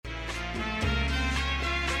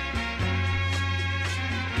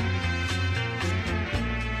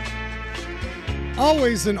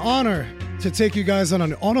Always an honor to take you guys on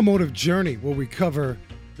an automotive journey where we cover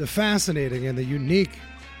the fascinating and the unique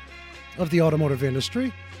of the automotive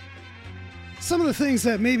industry. Some of the things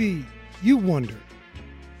that maybe you wonder.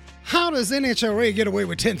 How does NHRA get away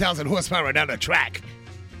with 10,000 horsepower down the track?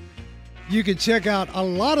 You can check out a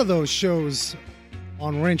lot of those shows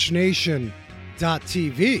on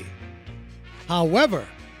wrenchnation.tv. However,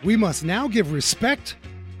 we must now give respect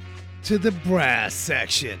to the brass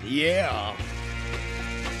section. Yeah.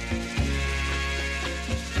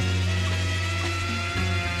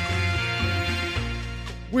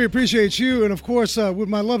 We appreciate you, and of course, with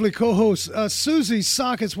my lovely co-host, Susie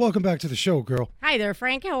Sockets. Welcome back to the show, girl. Hi there,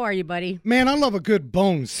 Frank. How are you, buddy? Man, I love a good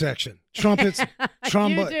bone section. Trumpets,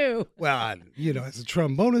 trombone. You do. Well, as a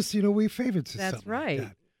trombonist, we favorites. That's right. Like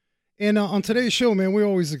that. And on today's show, man, we're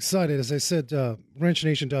always excited. As I said,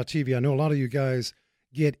 wrenchnation.tv, I know a lot of you guys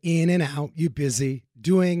get in and out. You're busy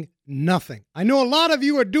doing nothing. I know a lot of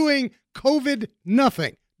you are doing COVID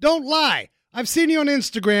nothing. Don't lie. I've seen you on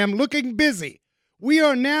Instagram looking busy. We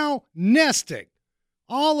are now nesting.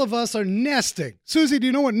 All of us are nesting. Susie, do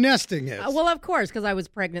you know what nesting is? Well, of course, because I was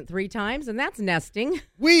pregnant 3 times, and that's nesting.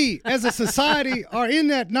 We, as a society, are in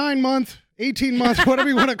that 9-month, 18-month, whatever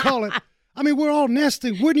you want to call it. I mean, we're all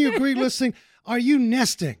nesting. Wouldn't you agree, listening? Are you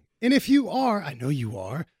nesting? And if you are, I know you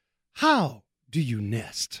are, how do you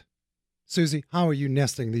nest? Susie, how are you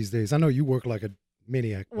nesting these days? I know you work like a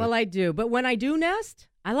maniac. Well, I do. But when I do nest,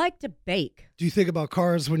 I like to bake. Do you think about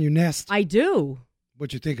cars when you nest? I do.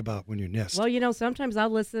 What you think about when you nest? Well, sometimes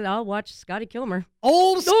I'll watch Scotty Kilmer.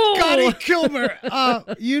 Old Scotty Kilmer.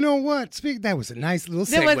 You know what? That was a nice little segue,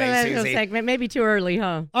 That was a nice Susie. little segment. Maybe too early,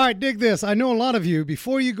 huh? All right, dig this. I know a lot of you,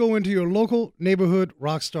 before you go into your local neighborhood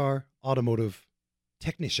rockstar automotive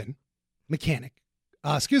technician, mechanic,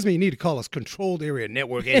 you need to call us controlled area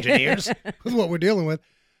network engineers with what we're dealing with.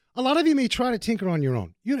 A lot of you may try to tinker on your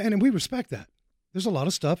own, and we respect that. There's a lot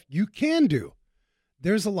of stuff you can do.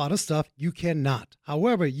 There's a lot of stuff you cannot.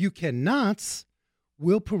 However, you cannots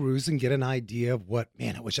will peruse and get an idea of what,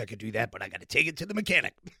 man, I wish I could do that, but I got to take it to the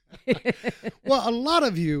mechanic. Well, a lot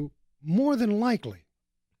of you, more than likely,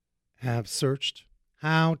 have searched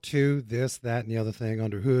how to this, that, and the other thing,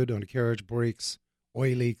 underhood, undercarriage, brakes,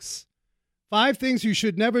 oil leaks. 5 things you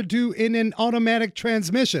should never do in an automatic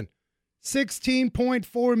transmission.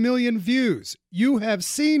 16.4 million views. You have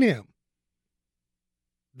seen him.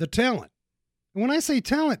 The talent. And when I say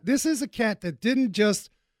talent, this is a cat that didn't just,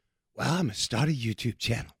 I'm going to start a YouTube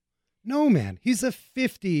channel. No, man. He's a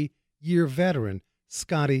 50-year veteran.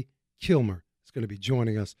 Scotty Kilmer is going to be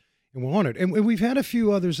joining us, and we're honored. And we've had a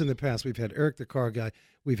few others in the past. We've had Eric the Car Guy.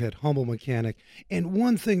 We've had Humble Mechanic. And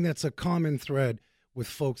one thing that's a common thread with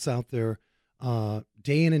folks out there,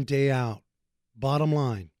 day in and day out, bottom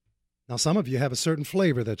line. Now, some of you have a certain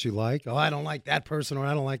flavor that you like. Oh, I don't like that person, or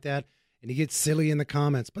I don't like that. And you get silly in the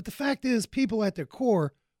comments. But the fact is, people at their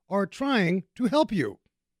core are trying to help you.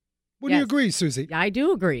 Wouldn't you agree, Susie? I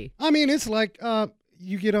do agree. I mean, it's like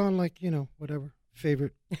you get on whatever,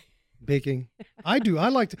 favorite baking. I do. I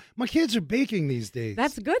like to. My kids are baking these days.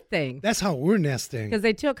 That's a good thing. That's how we're nesting. Because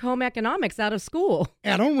they took home economics out of school.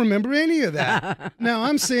 I don't remember any of that. Now,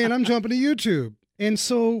 I'm saying I'm jumping to YouTube. And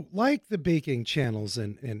so, like the baking channels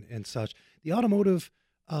and such, the automotive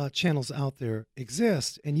channels out there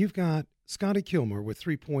exist, and you've got Scotty Kilmer with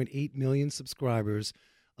 3.8 million subscribers,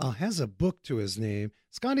 has a book to his name.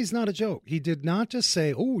 Scotty's not a joke. He did not just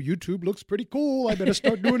say, oh, YouTube looks pretty cool, I better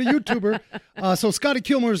start doing a YouTuber. So Scotty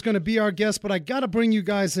Kilmer is going to be our guest, but I got to bring you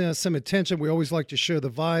guys some attention. We always like to share the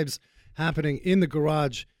vibes happening in the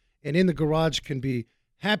garage, and in the garage can be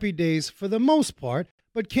happy days for the most part,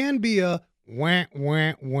 but can be a wah,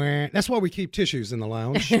 wah, wah. That's why we keep tissues in the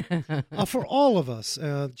lounge. For all of us,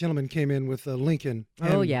 gentleman came in with a Lincoln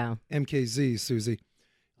MKZ, Susie.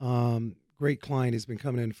 Great client. He's been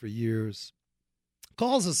coming in for years.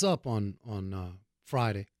 Calls us up on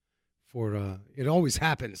Friday for, it always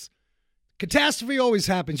happens. Catastrophe always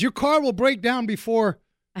happens. Your car will break down before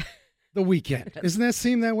the weekend. Doesn't that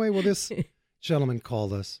seem that way? Well, this gentleman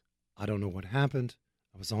called us. I don't know what happened.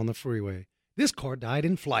 I was on the freeway. This car died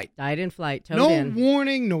in flight. Towed no in.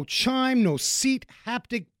 Warning, no chime, no seat,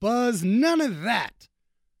 haptic buzz, none of that.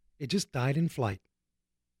 It just died in flight.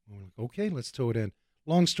 We're like, okay, let's tow it in.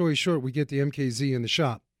 Long story short, we get the MKZ in the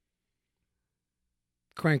shop.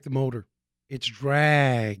 Crank the motor. It's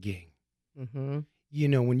dragging. Mm-hmm.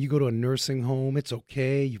 When you go to a nursing home, it's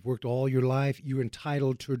okay. You've worked all your life. You're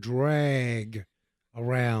entitled to drag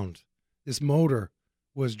around. This motor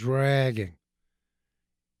was dragging.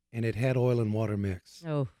 And it had oil and water mix.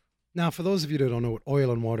 Oh. Now, for those of you that don't know what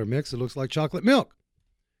oil and water mix, it looks like chocolate milk.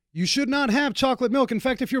 You should not have chocolate milk. In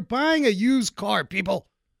fact, if you're buying a used car, people,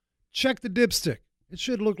 check the dipstick. It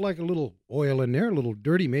should look like a little oil in there, a little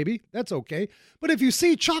dirty maybe. That's okay. But if you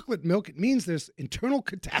see chocolate milk, it means there's internal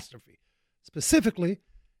catastrophe. Specifically,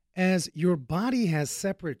 as your body has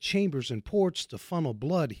separate chambers and ports to funnel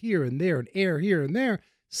blood here and there and air here and there.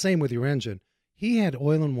 Same with your engine. He had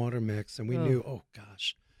oil and water mix, and we knew, oh,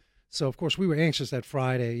 gosh. So, of course, we were anxious that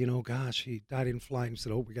Friday. Gosh, he died in flight. And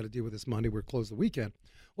said, we got to deal with this Monday. We're closed the weekend.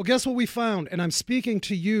 Well, guess what we found? And I'm speaking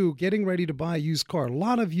to you getting ready to buy a used car. A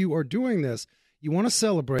lot of you are doing this. You want to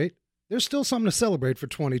celebrate. There's still something to celebrate for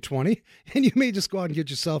 2020. And you may just go out and get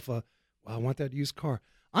yourself I want that used car.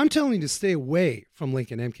 I'm telling you to stay away from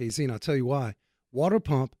Lincoln MKZ, and I'll tell you why. Water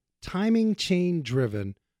pump, timing chain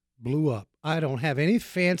driven, blew up. I don't have any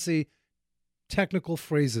fancy technical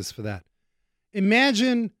phrases for that.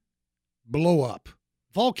 Imagine blow up.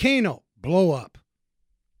 Volcano, blow up.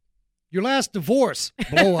 Your last divorce,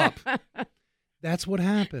 blow up. That's what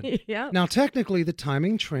happened. Yeah. Now, technically, the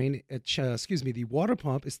the water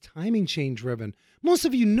pump is timing chain driven. Most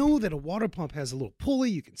of you know that a water pump has a little pulley.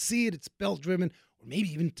 You can see it. It's belt driven, or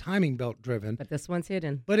maybe even timing belt driven. But this one's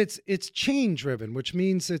hidden. But it's chain driven, which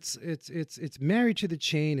means it's married to the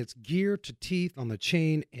chain. It's gear to teeth on the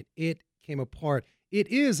chain, and it came apart. It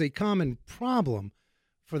is a common problem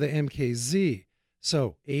for the MKZ.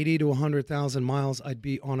 So 80 to 100,000 miles, I'd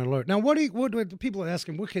be on alert. Now, what people are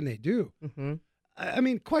asking, what can they do? Mm-hmm. I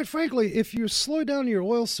mean, quite frankly, if you slow down your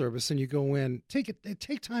oil service and you go in, take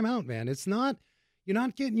time out, man. You're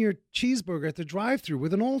not getting your cheeseburger at the drive-thru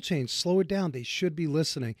with an oil change. Slow it down. They should be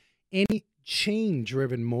listening. Any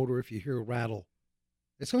chain-driven motor, if you hear a rattle,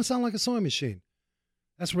 it's going to sound like a sewing machine.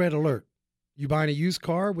 That's red alert. You buying a used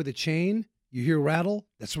car with a chain, you hear rattle,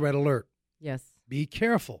 that's red alert. Yes. Be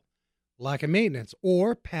careful. Lack of maintenance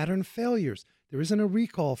or pattern failures. There isn't a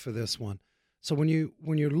recall for this one. So when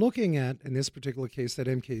you're looking at, in this particular case, that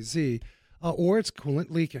MKZ, or it's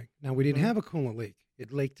coolant leaking. Now, we didn't have a coolant leak.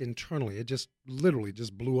 It leaked internally. It just literally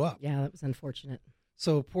just blew up. Yeah, that was unfortunate.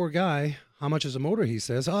 So poor guy, how much is a motor, he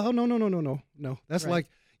says? Oh, no. That's Right.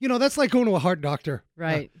 that's like going to a heart doctor.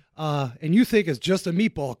 Right. And you think it's just a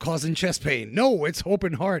meatball causing chest pain. No, it's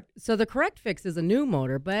open heart. So the correct fix is a new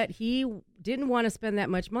motor, but he didn't want to spend that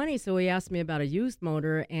much money, so he asked me about a used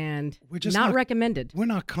motor, and We're just not recommended. We're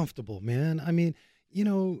not comfortable, man. I mean,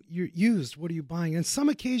 you're used. What are you buying? And some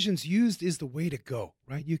occasions, used is the way to go,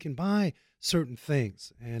 right? You can buy certain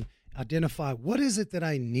things and identify what is it that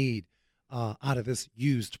I need out of this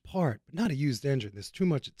used part, but not a used engine. There's too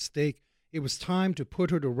much at stake. It was time to put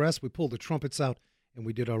her to rest. We pulled the trumpets out, and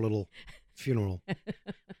we did our little funeral.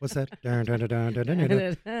 What's that? Dun, dun, dun, dun, dun, dun,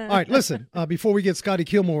 dun. All right, listen. Before we get Scotty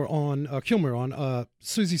Kilmer on,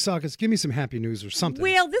 Susie Sockets, give me some happy news or something.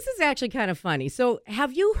 Well, this is actually kind of funny. So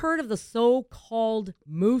have you heard of the so-called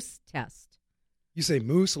moose test? You say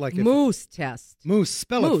moose like Moose test. Moose.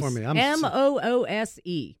 Spell Moose. it for me. Moose.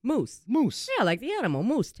 Moose. Moose. Yeah, like the animal,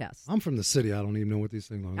 moose test. I'm from the city. I don't even know what these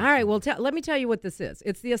things are. All right, well, let me tell you what this is.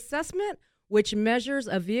 It's the assessment which measures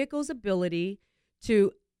a vehicle's ability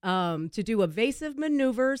to do evasive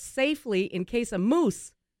maneuvers safely in case a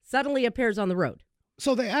moose suddenly appears on the road.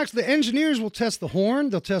 So the engineers will test the horn,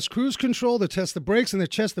 they'll test cruise control, they'll test the brakes, and they'll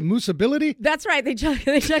test the moose ability. That's right. They check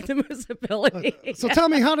the moose ability. So tell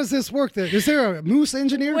me, how does this work? Is there a moose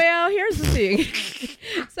engineer? Well, here's the thing.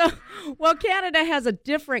 Canada has a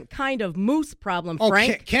different kind of moose problem,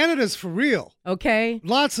 Frank. Canada's for real. Okay.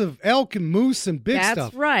 Lots of elk and moose and big stuff.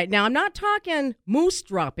 That's right. Now, I'm not talking moose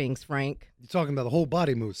droppings, Frank. You're talking about the whole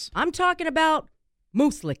body moose. I'm talking about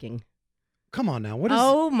moose licking. Come on now. What is?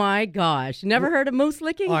 Oh, my gosh. Never heard of moose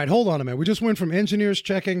licking? All right, hold on a minute. We just went from engineers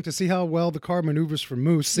checking to see how well the car maneuvers for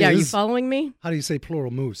moose. Yeah, are you following me? How do you say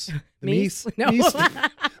plural moose? The Meese? meese? No. Meese?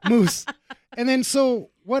 Moose. And then, so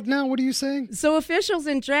what now? What are you saying? So officials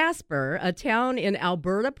in Jasper, a town in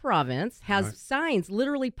Alberta province, has signs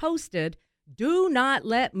literally posted, "Do not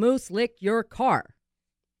let moose lick your car."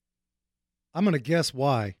 I'm going to guess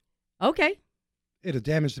why. Okay. It'll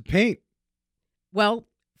damage the paint. Well,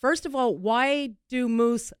 first of all, why do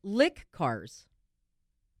moose lick cars?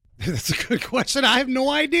 That's a good question. I have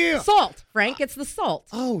no idea. Salt, Frank. It's the salt.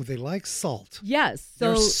 Oh, they like salt. Yes.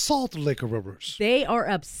 So they're salt lickerers. they are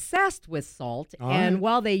obsessed with salt. All and right.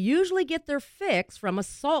 while they usually get their fix from a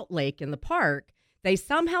salt lake in the park, they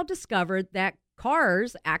somehow discovered that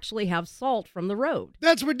cars actually have salt from the road.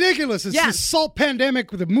 That's ridiculous. It's Yeah. this salt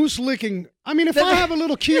pandemic with the moose licking. I mean, if I have a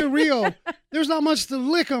little Kia Rio, there's not much to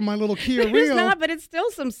lick on my little Kia There's Rio. not, but it's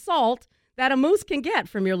still some salt that a moose can get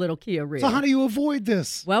from your little Kia Rio. So how do you avoid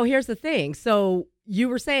this? Well, here's the thing. So you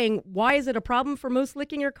were saying, why is it a problem for moose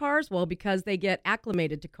licking your cars? Well, because they get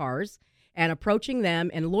acclimated to cars. and approaching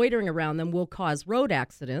them and loitering around them will cause road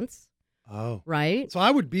accidents. Oh. Right? So I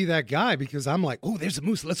would be that guy because I'm like, oh, there's a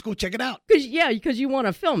moose. Let's go check it out. Because you want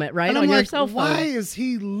to film it, right, and on I'm your like, cell phone. why is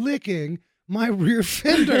he licking my rear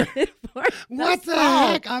fender? What the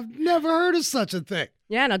heck? I've never heard of such a thing.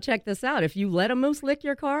 Yeah, now check this out. If you let a moose lick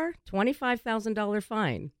your car, $25,000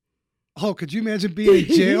 fine. Oh, could you imagine being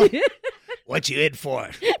in jail? What you in for?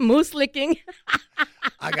 Moose licking.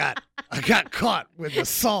 I got caught with the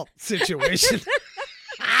salt situation.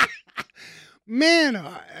 Man,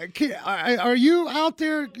 are you out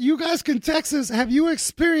there? You guys can text us. Have you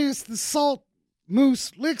experienced the salt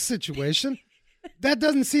moose lick situation? That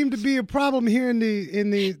doesn't seem to be a problem here in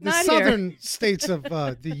the southern states of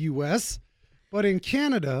the U.S., but in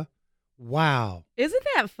Canada, wow. Isn't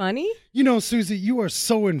that funny? You know, Susie, you are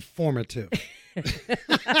so informative.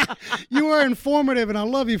 You are informative, and I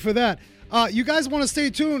love you for that. You guys want to stay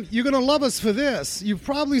tuned? You're going to love us for this. You've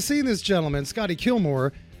probably seen this gentleman, Scotty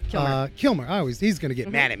Kilmer. Kilmer. He's going to get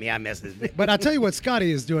mad at me. I messed his name. But I'll tell you what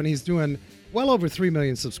Scotty is doing. He's doing well over 3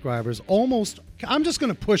 million subscribers. Almost, I'm just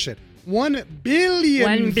going to push it. 1 billion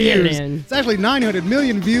 1 views. billion. It's actually 900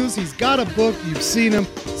 million views. He's got a book. You've seen him.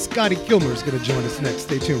 Scotty Kilmer is going to join us next.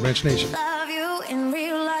 Stay tuned, Wrench Nation. Love you in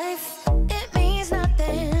real life. It means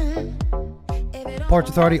nothing. Parts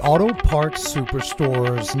Authority Auto Parts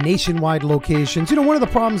Superstores, nationwide locations. You know, one of the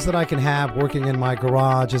problems that I can have working in my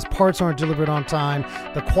garage is parts aren't delivered on time.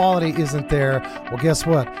 The quality isn't there. Well, guess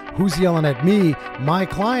what? Who's yelling at me? My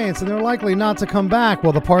clients, and they're likely not to come back.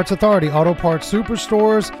 Well, the Parts Authority Auto Parts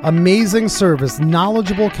Superstores, amazing service,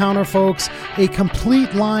 knowledgeable counter folks, a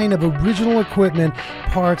complete line of original equipment,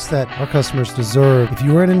 parts that our customers deserve. If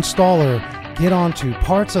you're an installer, get on to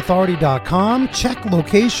partsauthority.com. Check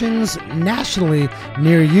locations nationally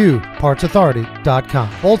near you. Partsauthority.com.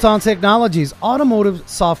 Bolt-On Technologies, automotive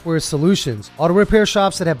software solutions. Auto repair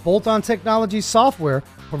shops that have Bolt-On Technology software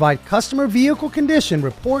provide customer vehicle condition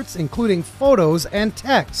reports, including photos and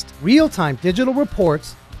text, real-time digital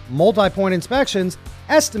reports, multi-point inspections,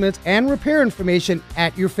 estimates, and repair information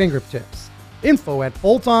at your fingertips. Info at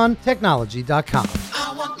boltontechnology.com.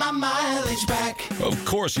 I want my mileage back. Of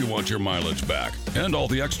course you want your mileage back. And all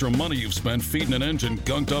the extra money you've spent feeding an engine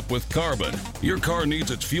gunked up with carbon. Your car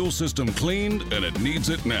needs its fuel system cleaned, and it needs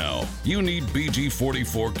it now. You need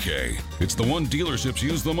BG44K. It's the one dealerships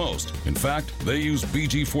use the most. In fact, they use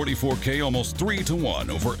BG44K almost 3 to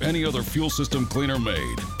 1 over any other fuel system cleaner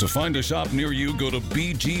made. To find a shop near you, go to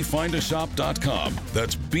bgfindashop.com.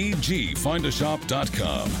 That's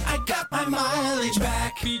bgfindashop.com. I got my mileage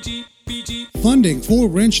back. BG. Funding for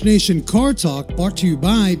Wrench Nation Car Talk brought to you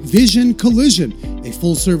by Vision Collision, a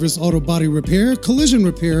full-service auto body repair, collision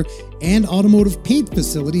repair, and automotive paint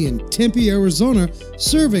facility in Tempe, Arizona,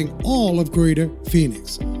 serving all of Greater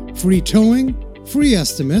Phoenix. Free towing, free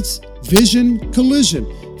estimates, Vision Collision,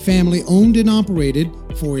 family-owned and operated,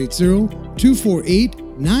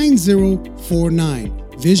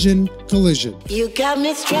 480-248-9049. Vision Collision. You got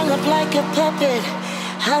me strung up like a puppet,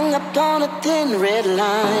 hung up on a thin red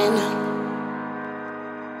line.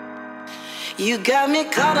 You got me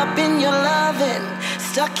caught up in your loving,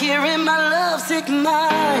 stuck here in my lovesick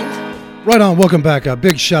mind. Right on. Welcome back. A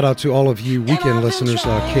big shout out to all of you weekend listeners,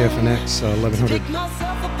 KFNX 1100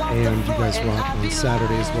 AM. You guys rock on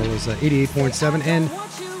Saturday as well as 88.7 and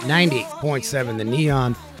 98.7 the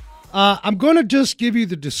Neon. I'm going to just give you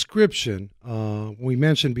the description. We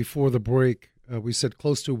mentioned before the break, we said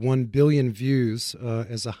close to 1 billion views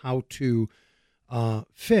as a how to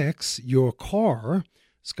fix your car.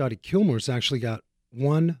 Scotty Kilmer's actually got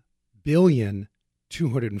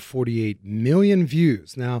 1,248,000,000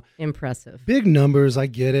 views. Now, impressive. Big numbers. I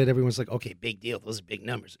get it. Everyone's like, okay, big deal. Those are big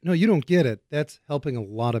numbers. No, you don't get it. That's helping a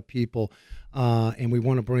lot of people. And we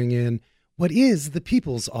want to bring in what is the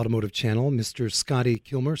People's Automotive Channel, Mr. Scotty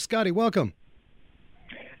Kilmer. Scotty, welcome.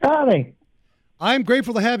 Howdy. I'm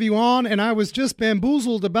grateful to have you on, and I was just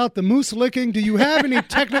bamboozled about the moose licking. Do you have any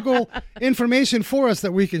technical information for us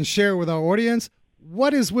that we can share with our audience?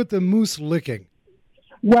 What is with the moose licking?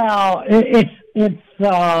 Well, it's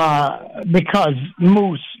because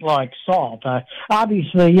moose like salt.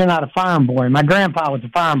 Obviously, you're not a farm boy. My grandpa was a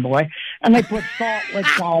farm boy, and they put lick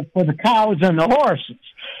salt for the cows and the horses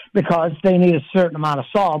because they need a certain amount of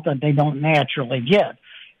salt that they don't naturally get.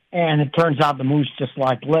 And it turns out the moose just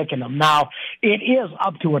like licking them. Now, it is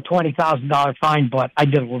up to a $20,000 fine, but I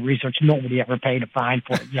did a little research. Nobody ever paid a fine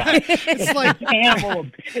for it yet. It's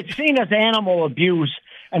seen as animal abuse,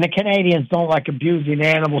 and the Canadians don't like abusing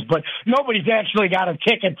animals, but nobody's actually got a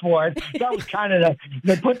ticket for it. That was kind of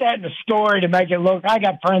they put that in the story to make it look. I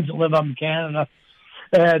got friends that live up in Canada,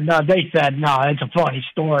 And they said, no, it's a funny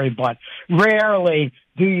story, but rarely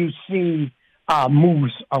do you see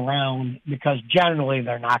moose around because generally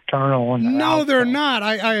they're nocturnal. And No, they're not.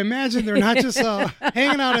 I imagine they're not just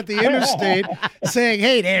hanging out at the interstate saying,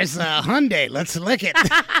 "Hey, there's a Hyundai. Let's lick it."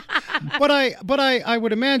 But I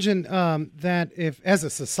would imagine that if, as a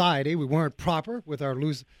society, we weren't proper with our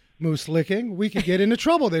moose licking, we could get into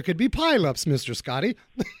trouble. There could be pileups, Mr. Scotty.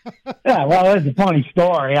 Yeah, well, it's a funny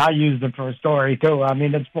story. I used it for a story too. I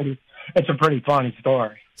mean, it's a pretty funny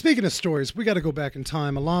story. Speaking of stories, we got to go back in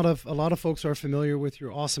time. A lot of folks are familiar with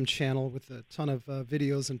your awesome channel with a ton of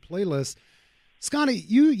videos and playlists. Scotty,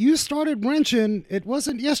 you started wrenching. It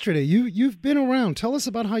wasn't yesterday. You've been around. Tell us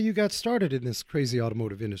about how you got started in this crazy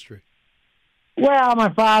automotive industry. Well,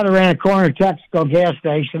 my father ran a corner Texaco gas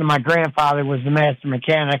station, and my grandfather was the master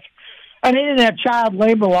mechanic. And they didn't have child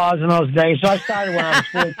labor laws in those days, so I started when I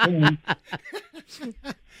was 14.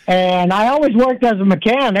 And I always worked as a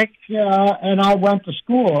mechanic, and I went to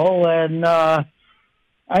school, and I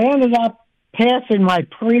ended up passing my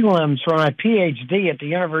prelims for my PhD at the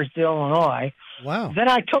University of Illinois. Wow. Then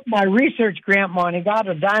I took my research grant money, got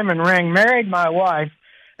a diamond ring, married my wife,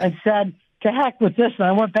 and said, to heck with this, and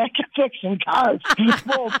I went back to fixing cars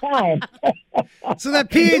full time. So that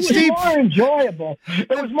PhD... It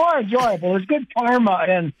was more enjoyable. It was good karma,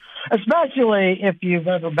 and especially if you've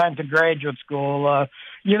ever been to graduate school,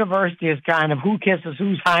 university is kind of who kisses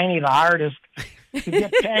whose hiney the hardest to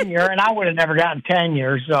get tenure, and I would have never gotten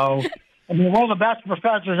tenure. So, I mean, one of the best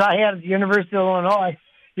professors I had at the University of Illinois,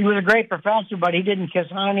 he was a great professor, but he didn't kiss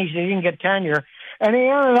honeys, he didn't get tenure, and he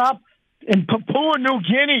ended up in Papua New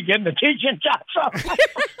Guinea getting the teaching job.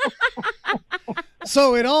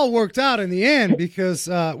 So it all worked out in the end because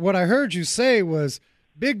what I heard you say was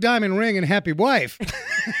big diamond ring and happy wife.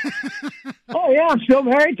 Oh, yeah, I'm still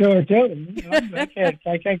married to her, too.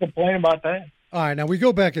 I can't complain about that. All right, now we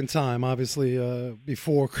go back in time, obviously,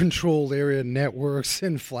 before controlled area networks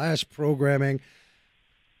and flash programming.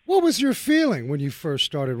 What was your feeling when you first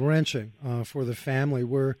started wrenching for the family?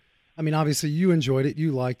 Obviously you enjoyed it,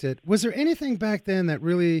 you liked it. Was there anything back then that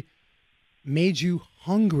really made you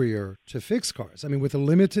hungrier to fix cars? I mean, with the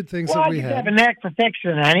limited things that we had. Well, I have a knack for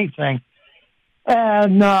fixing anything.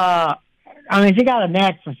 And, if you got a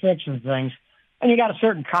knack for fixing things, and you got a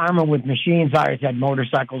certain karma with machines. I always had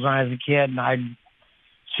motorcycles when I was a kid, and I'd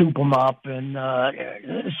soup them up. And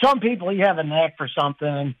some people, you have a knack for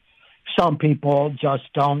something. Some people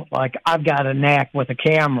just don't. Like, I've got a knack with a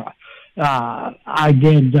camera. I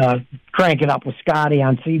did Crank It Up with Scotty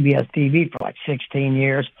on CBS TV for like 16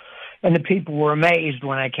 years. And the people were amazed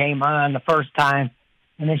when I came on the first time.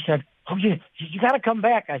 And they said, "Oh, you got to come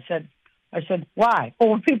back." I said, "Why?" "Oh,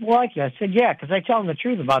 when people like you." I said, "Yeah, because I tell them the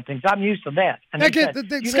truth about things. I'm used to that." And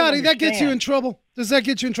Scotty, that gets you in trouble. Does that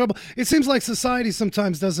get you in trouble? It seems like society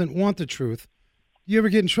sometimes doesn't want the truth. You ever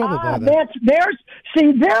get in trouble by that?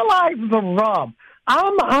 There lies the rub.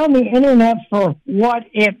 I'm on the internet for what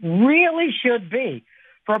it really should be,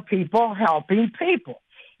 for people helping people.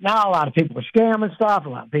 Now, a lot of people are scamming stuff. A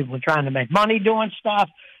lot of people are trying to make money doing stuff.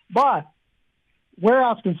 But where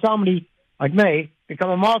else can somebody like me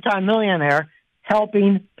become a multimillionaire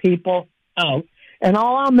helping people out? And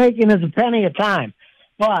all I'm making is a penny a time.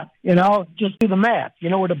 But, just do the math. You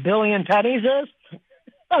know what a billion pennies is?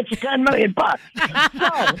 That's $10 million. So,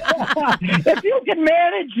 if you can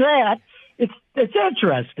manage that, it's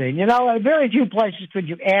interesting. Very few places could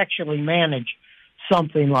you actually manage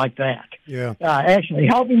something like that. Yeah. Actually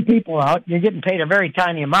helping people out, you're getting paid a very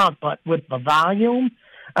tiny amount, but with the volume,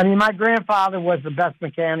 my grandfather was the best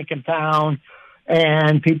mechanic in town,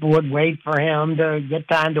 and people would wait for him to get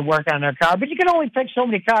time to work on their car. But you can only fix so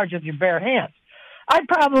many cars with your bare hands. I'd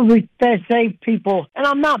probably save people, and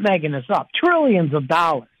I'm not making this up, trillions of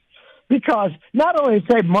dollars, because not only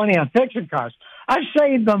save money on fixing cars, I've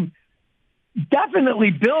saved them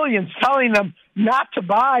definitely billions, telling them not to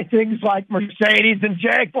buy things like Mercedes and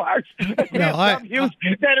Jaguars and BMWs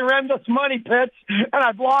that are endless money pits. And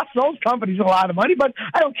I've lost those companies a lot of money, but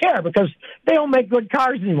I don't care because they don't make good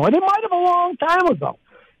cars anymore. They might have a long time ago.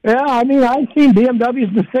 Yeah, I've seen BMWs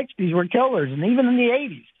in the 60s were killers, and even in the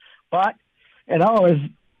 80s. But, as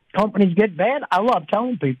companies get bad, I love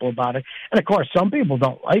telling people about it. And, of course, some people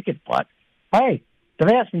don't like it, but, hey, the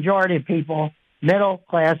vast majority of people,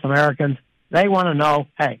 middle-class Americans, they want to know,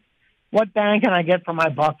 hey, what bang can I get for my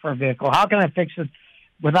buck for a vehicle? How can I fix it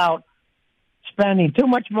without spending too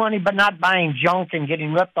much money but not buying junk and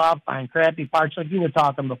getting ripped off, buying crappy parts like you were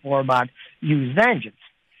talking before about used engines?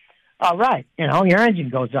 All right, your engine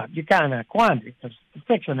goes up. You're kind of in a quandary because to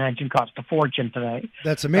fix an engine costs a fortune today.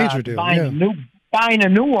 That's a major deal. Buying buying a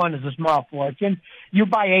new one is a small fortune. You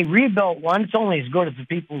buy a rebuilt one, it's only as good as the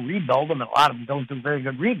people who rebuild them, and a lot of them don't do very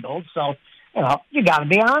good rebuilds. So, you got to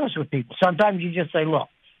be honest with people. Sometimes you just say, look,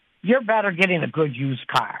 you're better getting a good used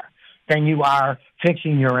car than you are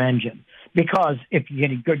fixing your engine. Because if you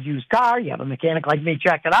get a good used car, you have a mechanic like me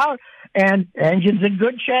check it out, and the engine's in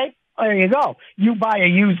good shape, there you go. You buy a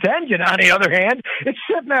used engine, on the other hand, it's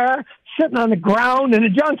sitting on the ground in a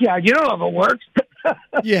junkyard. You don't know if it works.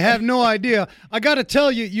 You have no idea. I got to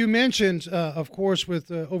tell you, you mentioned, of course,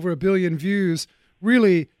 with over 1 billion views,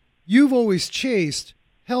 really, you've always chased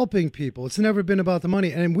helping people. It's never been about the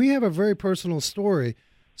money. And we have a very personal story.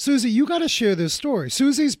 Susie, you got to share this story.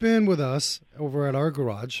 Susie's been with us over at our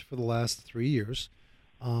garage for the last 3 years.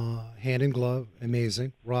 Hand in glove,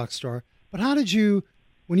 amazing, rock star. But how did you,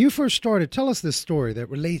 when you first started, tell us this story that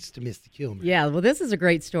relates to Misty Kilmer. Yeah, well, this is a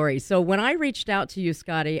great story. So when I reached out to you,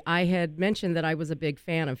 Scotty, I had mentioned that I was a big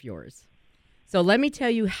fan of yours. So let me tell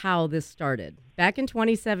you how this started. Back in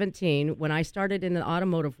 2017, when I started in the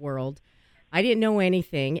automotive world, I didn't know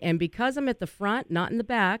anything, and because I'm at the front, not in the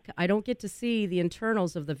back, I don't get to see the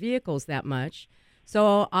internals of the vehicles that much.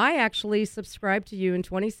 So I actually subscribed to you in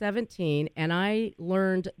 2017, and I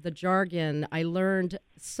learned the jargon. I learned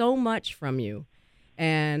so much from you,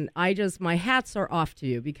 and my hats are off to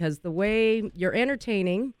you because the way you're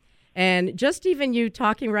entertaining, and just even you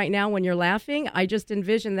talking right now when you're laughing, I just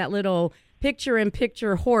envision that little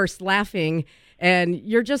picture-in-picture horse laughing. And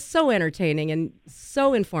you're just so entertaining and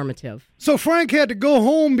so informative. So Frank had to go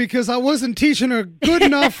home because I wasn't teaching her good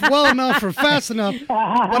enough, well enough, or fast enough.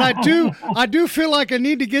 But I do feel like I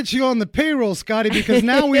need to get you on the payroll, Scotty, because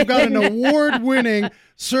now we've got an award-winning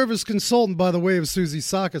service consultant by the way of Susie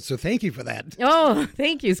Sockett. So thank you for that. Oh,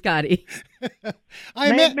 thank you, Scotty.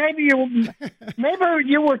 Maybe you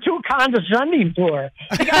were too condescending to her.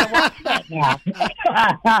 You gotta watch that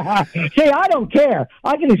now. See, I don't care.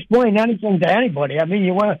 I can explain anything to anybody. I mean,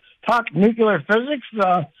 you want to talk nuclear physics?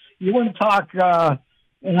 You want to talk,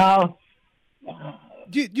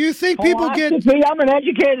 Do you think people get... I'm an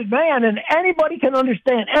educated man, and anybody can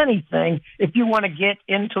understand anything if you want to get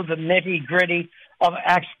into the nitty-gritty of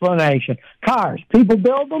explanation. Cars, people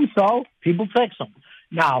build them, so people fix them.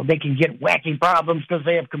 Now, they can get wacky problems because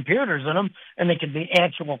they have computers in them, and they can be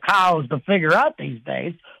actual cows to figure out these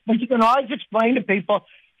days. But you can always explain to people,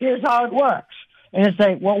 here's how it works. And they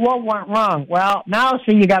say, well, what went wrong? Well, now,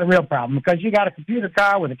 see, you got a real problem because you got a computer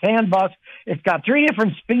car with a CAN bus. It's got 3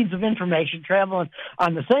 different speeds of information traveling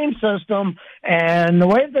on the same system. And the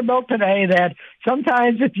way they're built today, that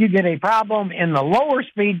sometimes if you get a problem in the lower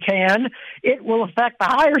speed CAN, it will affect the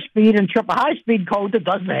higher speed and trip a high-speed code that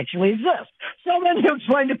doesn't actually exist. So then you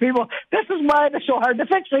explain to people, this is why it's so hard to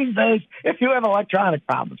fix these days if you have electronic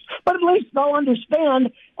problems. But at least they'll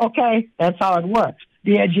understand, okay, that's how it works.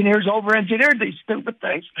 The engineers over-engineered these stupid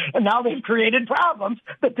things, and now they've created problems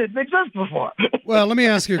that didn't exist before. Well, let me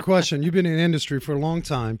ask you a question. You've been in the industry for a long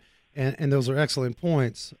time, and those are excellent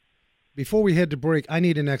points. Before we head to break, I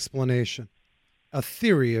need an explanation, a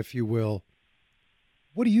theory, if you will.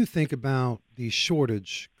 What do you think about the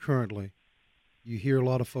shortage currently? You hear a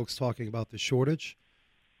lot of folks talking about the shortage.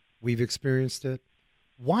 We've experienced it.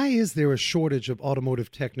 Why is there a shortage of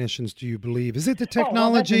automotive technicians, do you believe? Is it the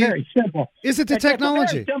technology? Well, that's very simple. Is it the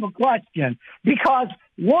technology? It's a very simple question. Because,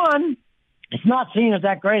 one, it's not seen as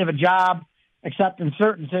that great of a job, except in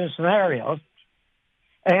certain scenarios.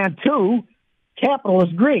 And two,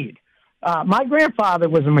 capitalist greed. My grandfather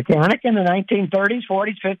was a mechanic in the 1930s,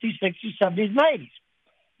 40s, 50s, 60s, 70s, and 80s.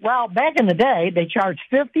 Well, back in the day, they charged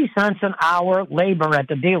 50 cents an hour labor at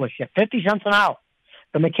the dealership, 50 cents an hour.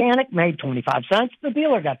 The mechanic made 25 cents. The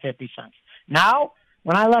dealer got 50 cents. Now,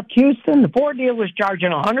 when I left Houston, the Ford dealer was charging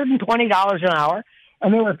 $120 an hour,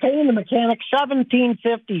 and they were paying the mechanic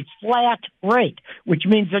 $17.50 flat rate, which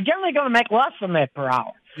means they're generally going to make less than that per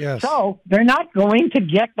hour. Yes. So they're not going to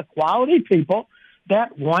get the quality people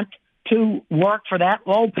that want to work for that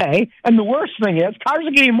low pay. And the worst thing is, cars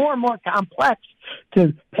are getting more and more complex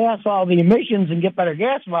to pass all the emissions and get better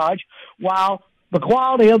gas mileage, while the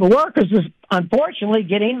quality of the workers is unfortunately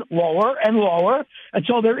getting lower and lower. And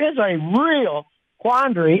so there is a real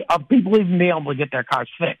quandary of people even being able to get their cars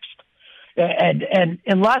fixed. And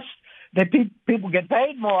unless people get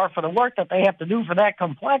paid more for the work that they have to do for that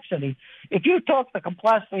complexity, if you took the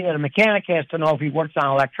complexity that a mechanic has to know if he works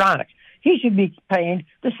on electronics, he should be paid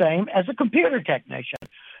the same as a computer technician.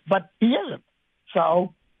 But he isn't.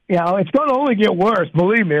 So, it's going to only get worse,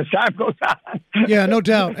 believe me, as time goes on. Yeah, no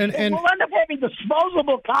doubt. And we'll end up having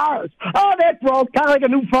disposable cars. Oh, that broke, kind of like a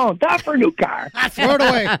new phone. Time for a new car. Throw it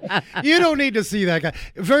away. You don't need to see that guy.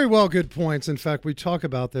 Very well, good points. In fact, we talk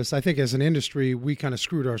about this. I think as an industry, we kind of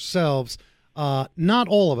screwed ourselves. Not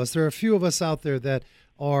all of us. There are a few of us out there that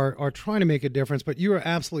are trying to make a difference, but you are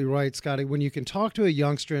absolutely right, Scotty. When you can talk to a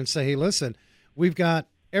youngster and say, hey, listen, we've got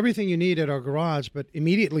everything you need at our garage, but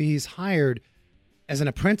immediately he's hired as an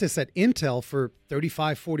apprentice at Intel for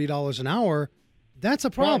 $35, $40 an hour, that's a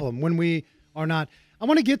problem when we are not. I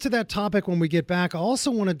want to get to that topic when we get back. I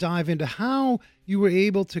also want to dive into how you were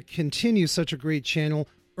able to continue such a great channel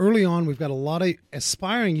early on. We've got a lot of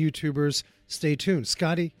aspiring YouTubers. Stay tuned.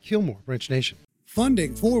 Scotty Kilmore, Wrench Nation.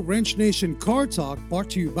 Funding for Wrench Nation Car Talk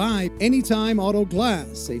brought to you by Anytime Auto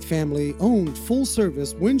Glass, a family-owned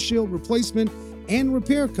full-service windshield replacement and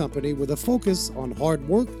repair company with a focus on hard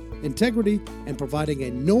work, integrity, and providing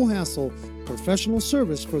a no-hassle professional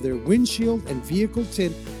service for their windshield and vehicle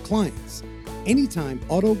tint clients.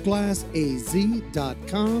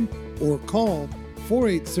 AnytimeAutoglassAZ.com or call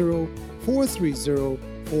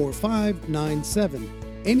 480-430-4597.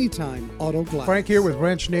 Anytime Auto Glass. Frank here with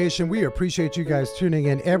Wrench Nation. We appreciate you guys tuning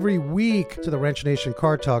in every week to the Wrench Nation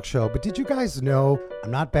Car Talk Show. But did you guys know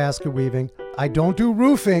I'm not basket weaving? I don't do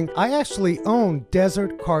roofing. I actually own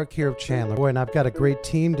Desert Car Care of Chandler. Boy, and I've got a great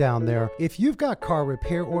team down there. If you've got car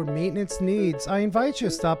repair or maintenance needs, I invite you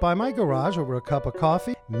to stop by my garage over a cup of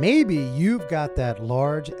coffee. Maybe you've got that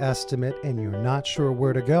large estimate and you're not sure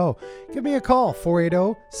where to go. Give me a call,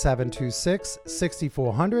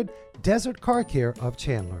 480-726-6400, Desert Car Care of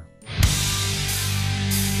Chandler.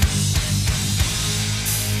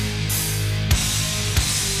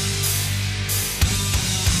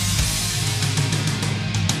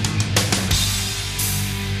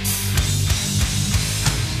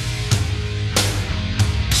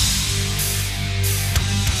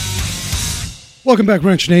 Welcome back,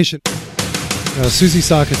 Wrench Nation. Susie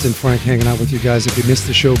Sockets and Frank hanging out with you guys. If you missed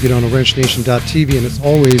the show, get on to wrenchnation.tv. And it's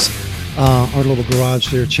always our little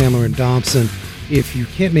garage there, Chandler and Dobson. If you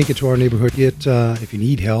can't make it to our neighborhood, if you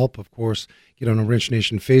need help, of course, get on a Wrench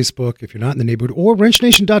Nation Facebook if you're not in the neighborhood, or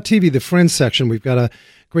wrenchnation.tv, the friends section. We've got a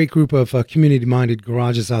great group of community-minded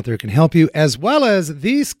garages out there that can help you, as well as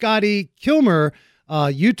the Scotty Kilmer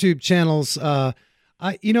YouTube channels. I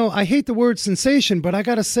hate the word sensation, but I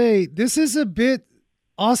got to say, this is a bit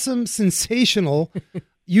awesome, sensational.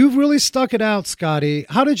 You've really stuck it out, Scotty.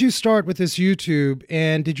 How did you start with this YouTube?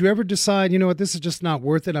 And did you ever decide, you know what, this is just not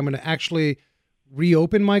worth it? I'm going to actually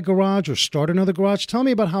reopen my garage or start another garage? Tell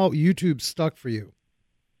me about how YouTube stuck for you.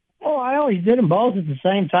 Oh, I always did them both at the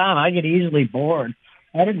same time. I get easily bored.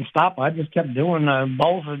 I didn't stop. I just kept doing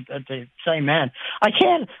both at the same end. I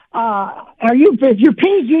can't. If you're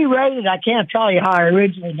PG rated, I can't tell you how I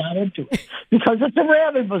originally got into it because it's a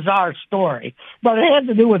rather bizarre story. But it had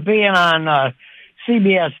to do with being on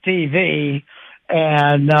CBS TV,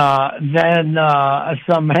 and then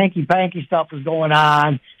some hanky-panky stuff was going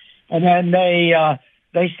on, and then they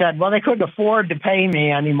said, well, they couldn't afford to pay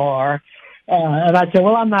me anymore, and I said,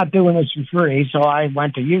 well, I'm not doing this for free, so I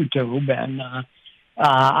went to YouTube and.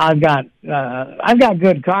 I've got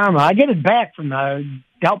good karma. I get it back from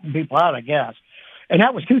helping people out, I guess. And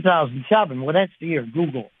that was 2007. Well, that's the year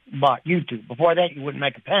Google bought YouTube. Before that, you wouldn't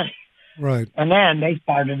make a penny. Right. And then they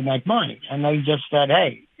started to make money. And they just said,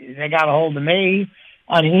 hey, they got a hold of me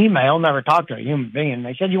on email, never talked to a human being.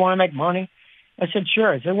 They said, you want to make money? I said,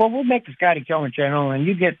 sure. I said, well, we'll make the Scotty Kilmer channel, and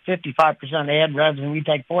you get 55% ad revs, and we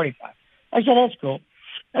take 45%. I said, that's cool.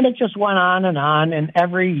 And it just went on, and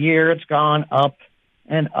every year it's gone up.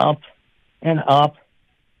 And up and up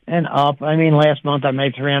and up. I mean, last month I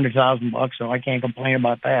made $300,000, so I can't complain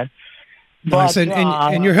about that. Nice. But,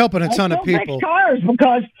 and you're helping a ton of people. Make cars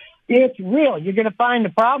because it's real. You're going to find the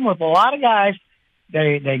problem with a lot of guys.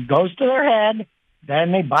 They goes to their head,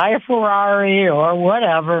 then they buy a Ferrari or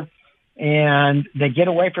whatever, and they get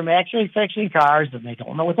away from actually fixing cars, and they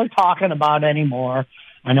don't know what they're talking about anymore.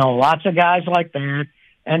 I know lots of guys like that,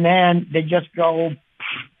 and then they just go.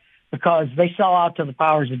 Because they sell out to the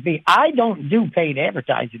powers that be. I don't do paid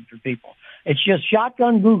advertising for people. It's just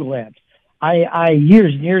shotgun Google ads. I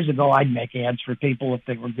years and years ago, I'd make ads for people if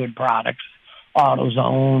they were good products,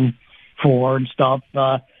 AutoZone, Ford, stuff.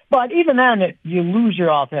 But even then, you lose your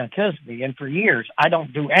authenticity. And for years, I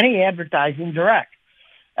don't do any advertising direct.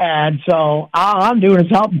 And so all I'm doing is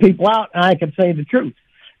helping people out, and I can say the truth.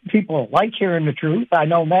 People like hearing the truth. I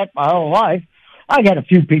know that my whole life. I got a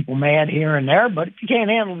few people mad here and there, but if you can't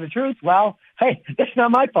handle the truth, well, hey, that's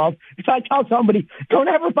not my fault. If I tell somebody, don't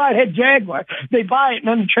ever buy that Jaguar, they buy it and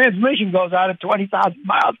then the transmission goes out at 20,000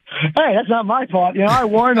 miles. Hey, that's not my fault. You know, I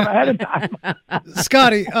warned them ahead of time.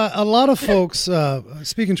 Scotty, a lot of folks,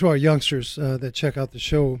 speaking to our youngsters that check out the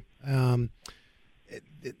show,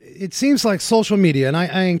 it seems like social media, and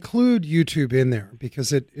I include YouTube in there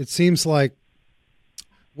because it seems like,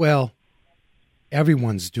 well,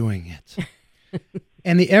 everyone's doing it.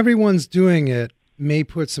 and the everyone's doing it may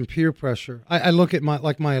put some peer pressure. I look at my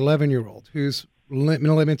 11-year-old who's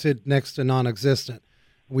limited next to non-existent.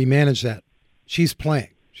 We manage that. She's playing.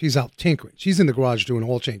 She's out tinkering. She's in the garage doing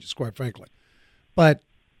oil changes, quite frankly. But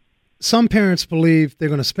some parents believe they're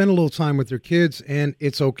going to spend a little time with their kids and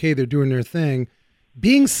it's okay. They're doing their thing.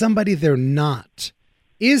 Being somebody they're not.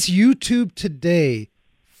 Is YouTube today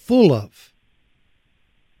full of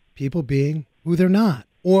people being who they're not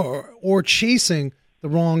or chasing the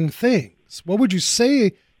wrong things? What would you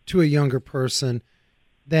say to a younger person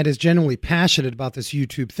that is genuinely passionate about this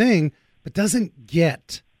YouTube thing but doesn't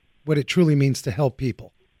get what it truly means to help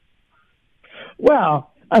people?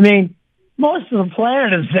 Well, I mean, most of the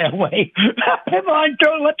planet is that way. People aren't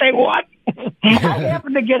doing what they want. I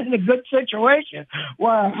happen to get in a good situation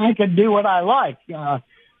where I could do what I like.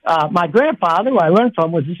 My grandfather, who I learned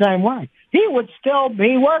from, was the same way. He would still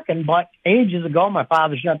be working, but ages ago, my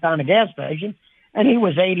father shut down a gas station, and he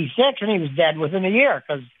was 86, and he was dead within a year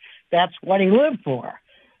because that's what he lived for.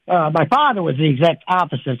 My father was the exact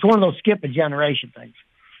opposite. It's one of those skip a generation things.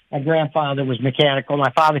 My grandfather was mechanical.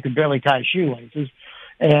 My father could barely tie shoelaces,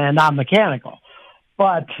 and I'm mechanical.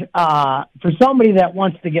 But for somebody that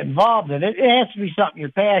wants to get involved in it, it has to be something you're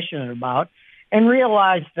passionate about and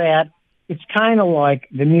realize that it's kind of like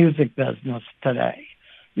the music business today.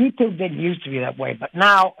 YouTube didn't used to be that way, but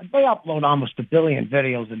now they upload almost 1 billion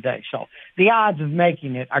videos a day. So the odds of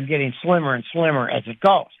making it are getting slimmer and slimmer as it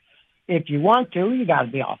goes. If you want to, you got to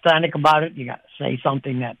be authentic about it. You got to say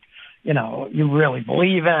something that, you know, you really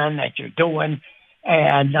believe in, that you're doing,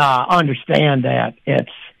 and understand that it's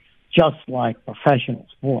just like professional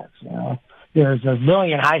sports. You know? There's a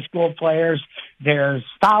million high school players, there's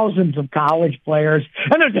thousands of college players,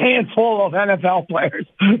 and there's a handful of NFL players.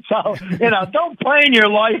 So, you know, don't plan your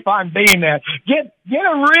life on being there. Get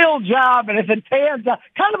a real job, and if it pans out,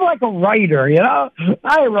 kind of like a writer, you know.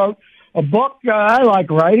 I wrote a book. I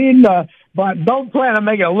like writing, but don't plan on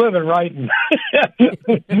making a living writing.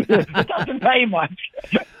 It doesn't pay much.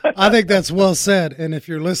 I think that's well said. And if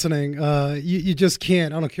you're listening, you just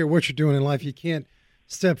can't, I don't care what you're doing in life, you can't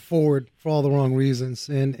step forward for all the wrong reasons.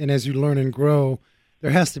 And as you learn and grow,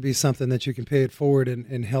 there has to be something that you can pay it forward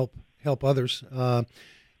and help others.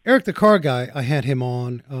 Eric the Car Guy, I had him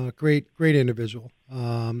on, great individual.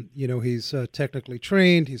 You know, he's technically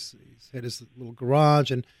trained. He's had his little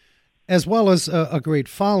garage, and as well as a great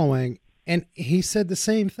following. And he said the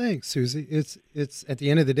same thing, Susie. It's at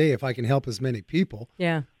the end of the day, if I can help as many people,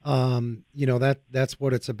 yeah, you know, that's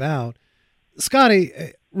what it's about. Scotty,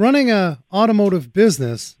 running a automotive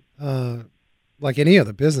business, like any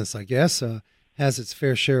other business, I guess, has its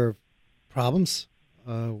fair share of problems.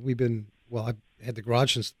 I've had the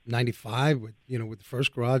garage since '95 with the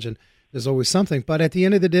first garage, and there's always something. But at the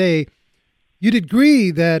end of the day, you'd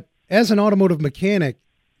agree that as an automotive mechanic,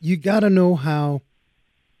 you got to know how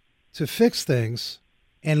to fix things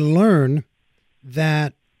and learn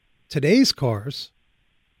that today's cars,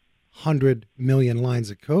 100 million lines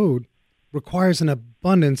of code, requires an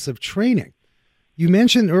abundance of training. You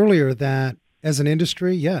mentioned earlier that as an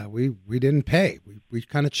industry, we didn't pay. We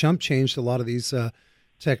kind of chump changed a lot of these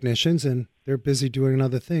technicians, and they're busy doing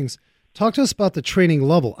other things. Talk to us about the training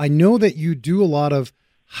level. I know that you do a lot of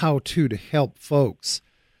how-to to help folks,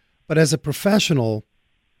 but as a professional,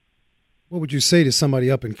 what would you say to somebody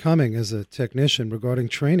up and coming as a technician regarding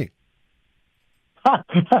training?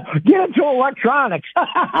 Get into electronics.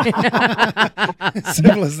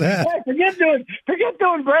 Simple as that. Forget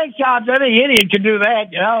doing brake jobs. Any idiot can do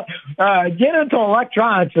that, you know. Get into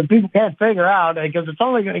electronics that people can't figure out, because it's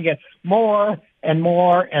only going to get more and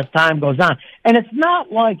more as time goes on. And it's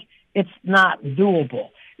not like it's not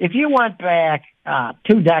doable. If you went back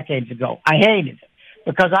 2 decades ago, I hated it,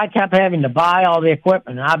 because I kept having to buy all the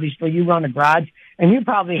equipment. And obviously, you run a garage, and you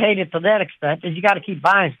probably hate it to that extent, because you got to keep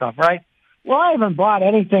buying stuff, right? Well, I haven't bought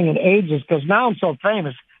anything in ages, because now I'm so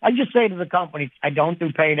famous. I just say to the company, I don't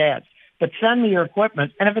do paid ads, but send me your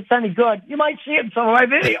equipment, and if it's any good, you might see it in some of my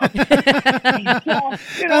videos.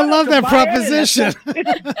 So, I love that proposition.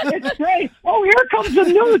 It's great. Oh, here comes a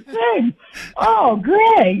new thing. Oh,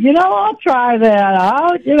 great. You know, I'll try that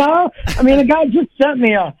out. You know, I mean, a guy just sent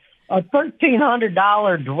me a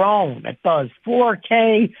 $1,300 drone that does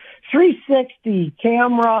 4K, 360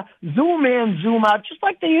 camera, zoom in, zoom out, just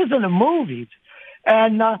like they use in the movies.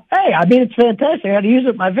 And, hey, I mean, it's fantastic. I had to use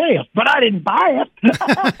it in my videos, but I didn't buy it.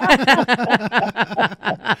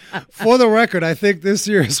 For the record, I think this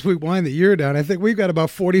year, as we wind the year down, I think we've got about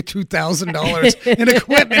 $42,000 in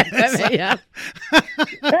equipment.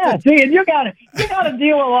 Yeah, see, and you got to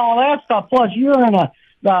deal with all that stuff. Plus, you're in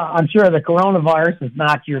I'm sure the coronavirus has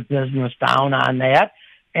knocked your business down on that.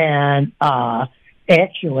 And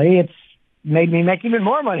actually, it's made me make even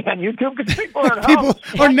more money on YouTube because people are at home.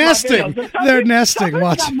 People are nesting. They're nesting.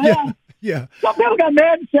 Watching. Yeah. Some people got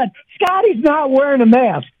mad and said, Scotty's not wearing a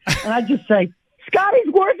mask. And I just say,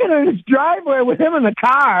 Scotty's working in his driveway with him in the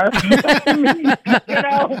car. I mean,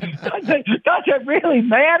 does it really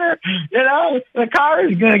matter? The car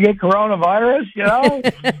is going to get coronavirus,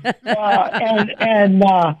 and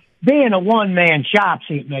being a one-man shop,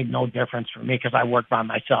 it made no difference for me because I worked by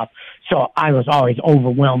myself. So I was always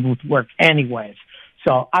overwhelmed with work anyways.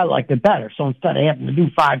 So I liked it better. So instead of having to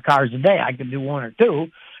do 5 cars a day, I could do 1 or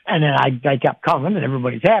 2. And then I kept coming, and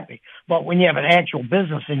everybody's happy. But when you have an actual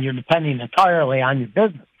business and you're depending entirely on your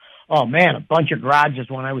business, oh, man, a bunch of garages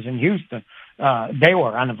when I was in Houston, they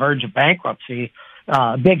were on the verge of bankruptcy.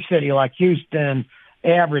 Big city like Houston,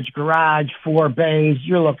 average garage, 4 bays,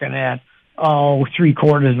 you're looking at,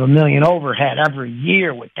 $750,000 overhead every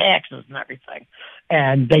year with taxes and everything.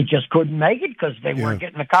 And they just couldn't make it because they weren't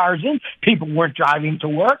getting the cars in. People weren't driving to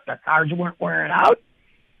work. Their cars weren't wearing out.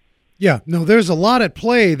 Yeah, no, there's a lot at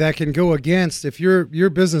play that can go against if your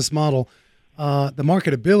business model, the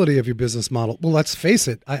marketability of your business model. Well, let's face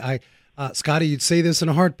it. Scotty, you'd say this in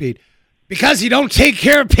a heartbeat. Because you don't take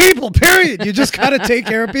care of people, period. You just got to take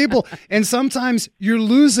care of people. And sometimes you're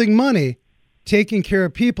losing money taking care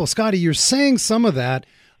of people. Scotty, you're saying some of that.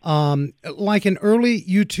 Like an early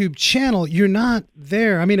YouTube channel, you're not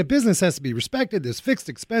there. I mean, a business has to be respected. There's fixed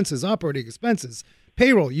expenses, operating expenses,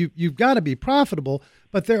 payroll. You've got to be profitable,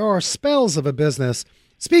 but there are spells of a business.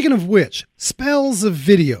 Speaking of which, spells of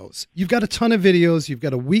videos. You've got a ton of videos. You've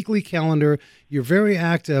got a weekly calendar. You're very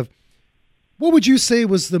active. What would you say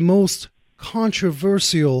was the most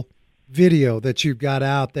controversial video that you got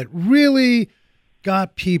out that really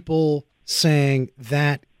got people saying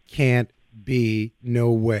that can't be,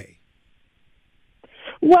 no way?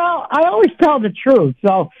 Well, I always tell the truth.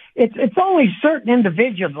 So it's only certain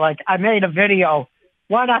individuals. Like I made a video,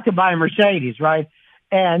 why not to buy a Mercedes, right?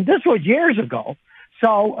 And this was years ago.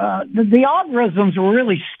 So the algorithms were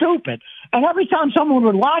really stupid. And every time someone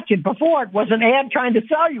would watch it, before it was an ad trying to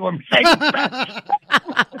sell you a Mercedes.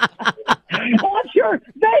 Well, I'm sure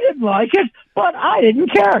they didn't like it, but I didn't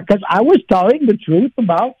care because I was telling the truth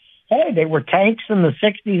about, hey, they were tanks in the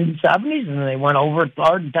 60s and 70s, and they went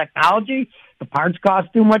overboard in technology. The parts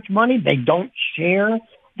cost too much money. They don't share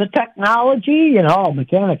the technology.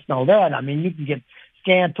 Mechanics know that. I mean, you can get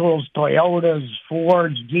scan tools, Toyotas,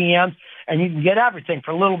 Fords, GMs, and you can get everything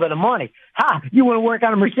for a little bit of money. You want to work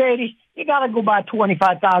on a Mercedes? You got to go buy a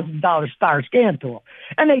 $25,000 Star scan tool.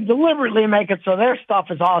 And they deliberately make it so their stuff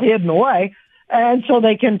is all hidden away, and so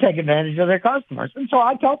they can take advantage of their customers. And so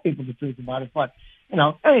I tell people the truth about it. But,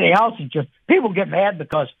 anything else is just people get mad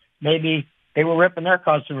because maybe they were ripping their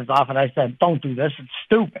customers off, and I said, don't do this. It's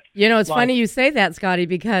stupid. It's funny you say that, Scotty,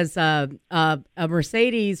 because a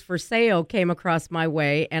Mercedes for sale came across my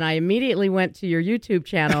way, and I immediately went to your YouTube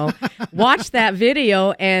channel, watched that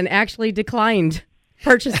video, and actually declined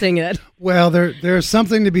purchasing it. Well, there's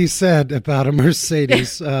something to be said about a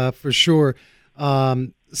Mercedes for sure.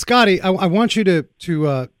 Scotty, I want you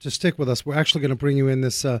to stick with us. We're actually going to bring you in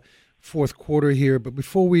this fourth quarter here, but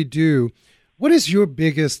before we do, what is your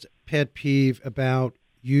biggest pet peeve about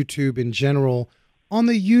YouTube in general on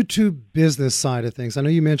the YouTube business side of things? I know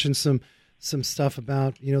you mentioned some stuff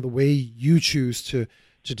about the way you choose to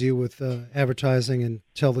deal with advertising and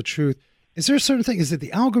tell the truth. Is there a certain thing? Is it the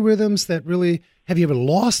algorithms that really have you ever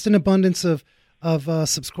lost an abundance of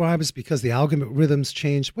subscribers because the algorithms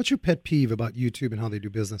change? What's your pet peeve about YouTube and how they do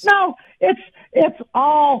business? No, it's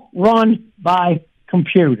all run by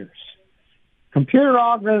computers, computer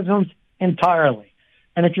algorithms entirely.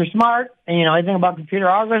 And if you're smart and you know anything about computer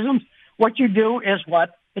algorithms, what you do is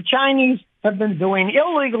what the Chinese have been doing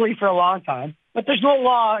illegally for a long time, but there's no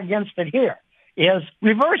law against it here, is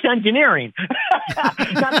reverse engineering.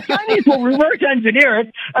 Now, the Chinese will reverse engineer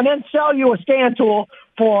it and then sell you a scan tool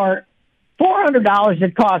for $400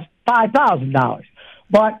 that costs $5,000.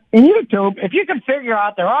 But in YouTube, if you can figure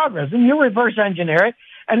out their algorithm, you reverse engineer it,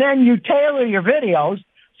 and then you tailor your videos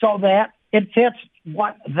so that it fits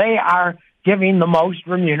what they are giving the most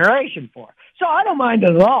remuneration for. So I don't mind it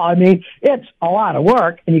at all. I mean, it's a lot of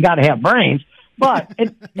work, and you got to have brains, but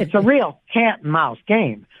it's a real cat and mouse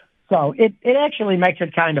game. So it actually makes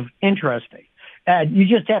it kind of interesting. And you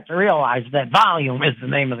just have to realize that volume is the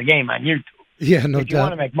name of the game on YouTube. Yeah, no doubt. If you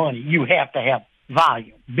want to make money, you have to have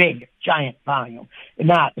volume, big, giant volume. And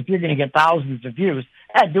not, if you're going to get thousands of views,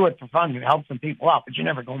 do it for fun to help some people out, but you're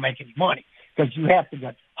never going to make any money because you have to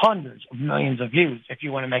get hundreds of millions of views if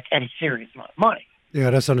you want to make any serious amount of money. Yeah,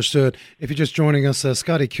 that's understood. If you're just joining us,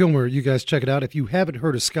 Scotty Kilmer, you guys check it out. If you haven't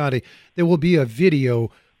heard of Scotty, there will be a video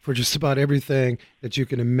for just about everything that you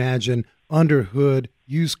can imagine under hood,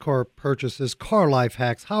 used car purchases, car life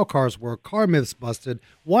hacks, how cars work, car myths busted,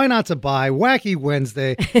 why not to buy, Wacky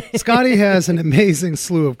Wednesday. Scotty has an amazing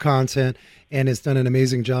slew of content and has done an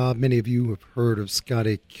amazing job. Many of you have heard of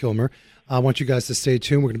Scotty Kilmer. I want you guys to stay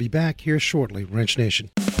tuned. We're going to be back here shortly. Wrench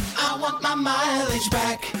Nation. I want my mileage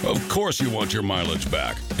back. Of course you want your mileage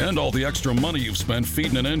back and all the extra money you've spent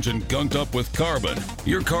feeding an engine gunked up with carbon.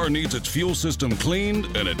 Your car needs its fuel system cleaned,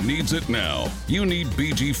 and it needs it now. You need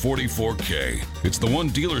BG44K. It's the one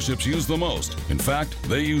dealerships use the most. In fact,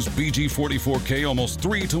 they use BG44K almost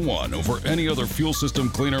 3-to-1 over any other fuel system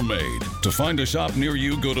cleaner made. To find a shop near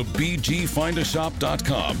you, go to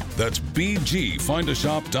bgfindashop.com. That's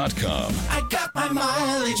bgfindashop.com. I got my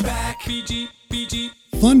mileage back. BG.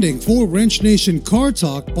 Funding for Wrench Nation Car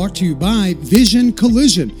Talk brought to you by Vision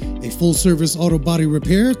Collision, a full-service auto body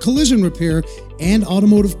repair, collision repair, and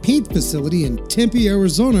automotive paint facility in Tempe,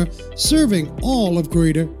 Arizona, serving all of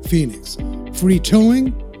Greater Phoenix. Free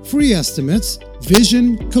towing, free estimates,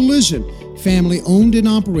 Vision Collision, family-owned and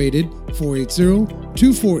operated,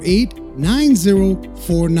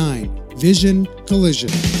 480-248-9049. Vision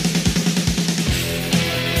Collision.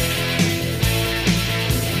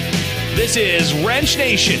 This is Wrench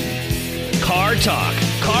Nation. Car talk,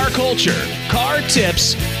 car culture, car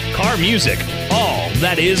tips, car music, all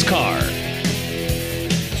that is car.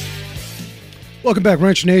 Welcome back,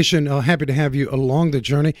 Wrench Nation. Happy to have you along the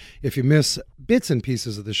journey. If you miss bits and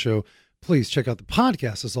pieces of the show, please check out the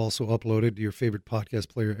podcast. It's also uploaded to your favorite podcast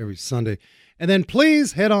player every Sunday. And then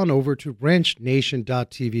please head on over to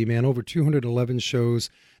wrenchnation.tv, man. Over 211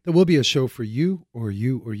 shows. There will be a show for you or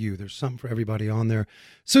you or you. There's something for everybody on there.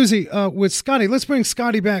 Susie, with Scotty, let's bring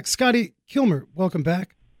Scotty back. Scotty Kilmer, welcome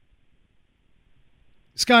back.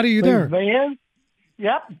 Scotty, you there? Man.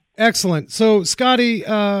 Yep. Excellent. So, Scotty,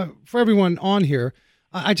 for everyone on here,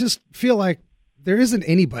 I just feel like there isn't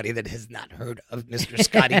anybody that has not heard of Mr.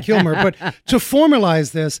 Scotty Kilmer. But to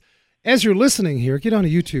formalize this, as you're listening here, get on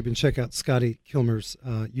YouTube and check out Scotty Kilmer's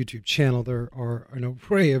YouTube channel. There are an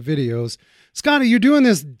array of videos. Scotty, you're doing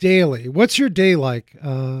this daily. What's your day like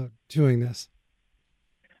doing this?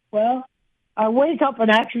 Well, I wake up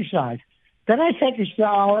and exercise. Then I take a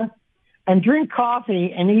shower and drink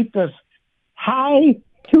coffee and eat this high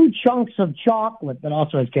 2 chunks of chocolate that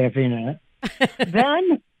also has caffeine in it.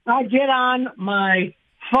 Then I get on my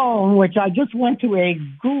phone, which I just went to a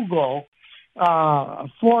Google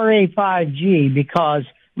 4A5G because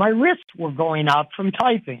my wrists were going up from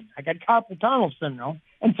typing. I got carpal tunnel syndrome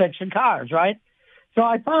and fixing cars, right? So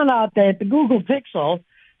I found out that the Google Pixel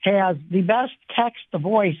has the best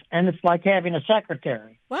text-to-voice, and it's like having a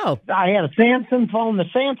secretary. Wow. I had a Samsung phone. The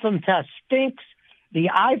Samsung test stinks. The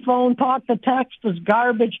iPhone talk-to-text is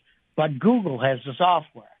garbage, but Google has the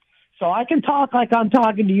software. So I can talk like I'm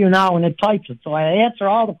talking to you now, and it types it. So I answer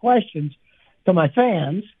all the questions to my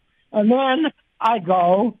fans, and then I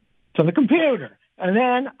go to the computer, and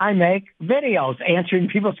then I make videos answering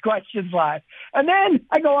people's questions live. And then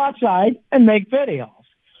I go outside and make videos.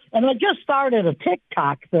 And I just started a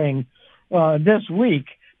TikTok thing this week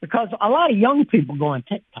because a lot of young people go on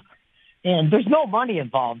TikTok, and there's no money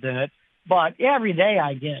involved in it. But every day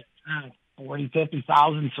I get 40,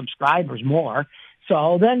 50,000 subscribers more.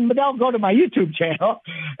 So then they'll go to my YouTube channel,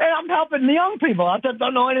 and I'm helping the young people out that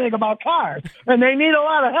don't know anything about cars, and they need a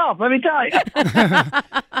lot of help, let me tell you.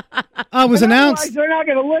 I was announced. They're not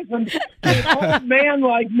going to listen to an old man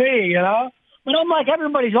like me, you know? But I'm like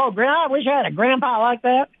everybody's old. I wish I had a grandpa like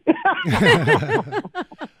that.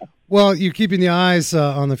 Well, you're keeping the eyes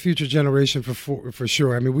on the future generation for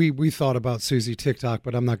sure. I mean, we thought about Susie TikTok,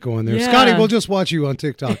 but I'm not going there. Yeah. Scotty, we'll just watch you on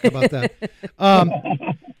TikTok. How about that?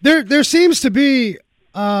 There seems to be,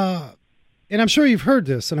 and I'm sure you've heard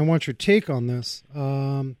this, and I want your take on this.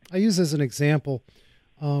 I use as an example,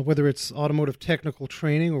 whether it's automotive technical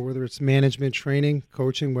training or whether it's management training,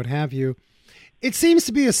 coaching, what have you. It seems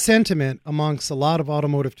to be a sentiment amongst a lot of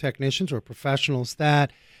automotive technicians or professionals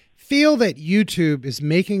that feel that YouTube is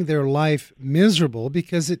making their life miserable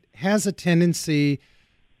because it has a tendency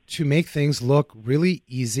to make things look really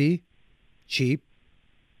easy, cheap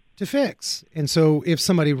to fix. And so if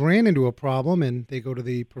somebody ran into a problem and they go to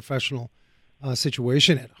the professional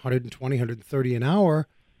situation at 120, 130 an hour,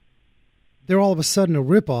 they're all of a sudden a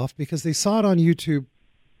ripoff because they saw it on YouTube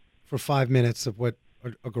for 5 minutes of what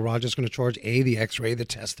a garage is going to charge, the x-ray, the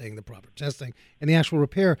testing, the proper testing, and the actual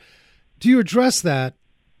repair. Do you address that?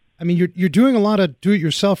 I mean, you're doing a lot of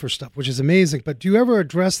do-it-yourselfer stuff, which is amazing, but do you ever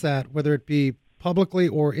address that, whether it be publicly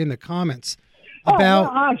or in the comments,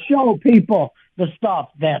 about... I show people the stuff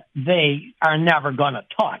that they are never going to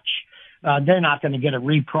touch. They're not going to get a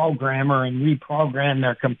reprogrammer and reprogram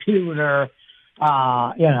their computer.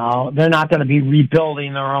 They're not going to be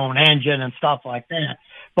rebuilding their own engine and stuff like that.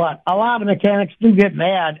 But a lot of mechanics do get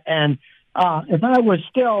mad, and if I was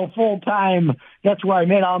still full-time, that's where I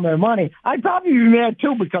made all my money, I'd probably be mad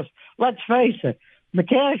too, because let's face it,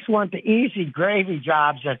 mechanics want the easy gravy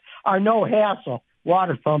jobs that are no hassle.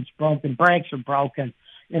 Water pump's broken, brakes are broken,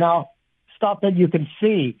 stuff that you can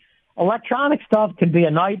see. Electronic stuff can be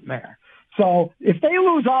a nightmare. So if they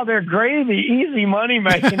lose all their gravy, easy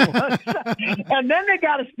money-making ones, and then they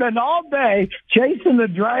got to spend all day chasing the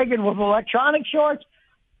dragon with electronic shorts,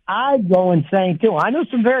 I'd go insane too. I knew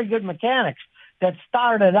some very good mechanics that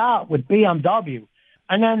started out with BMW,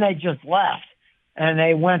 and then they just left, and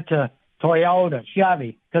they went to Toyota,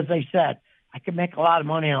 Chevy, because they said, I could make a lot of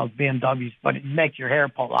money on those BMWs, but it'd make your hair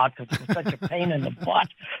pull out because it was such a pain in the butt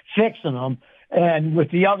fixing them. And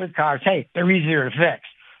with the other cars, hey, they're easier to fix.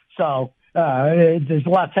 So there's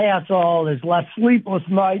less hassle, there's less sleepless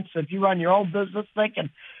nights if you run your own business thinking,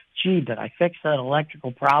 gee, did I fix that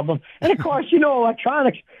electrical problem? And, of course,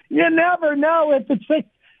 electronics, you never know if it's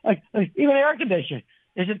fixed. Like, even air conditioning.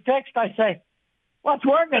 Is it fixed? I say, well, it's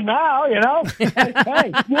working now,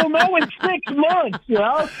 Hey, you'll know in 6 months,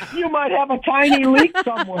 You might have a tiny leak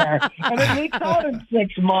somewhere, and it leaks out in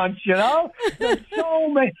 6 months, There's so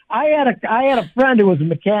many. I had a friend who was a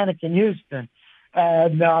mechanic in Houston,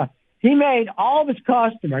 and he made all of his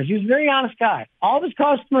customers, he was a very honest guy, all of his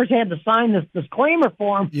customers had to sign this disclaimer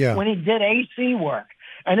form when he did AC work.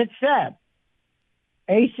 And it said,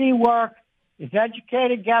 AC work is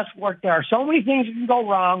educated guesswork. There are so many things that can go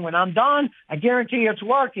wrong. When I'm done, I guarantee it's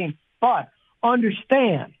working. But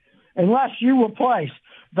understand, unless you replace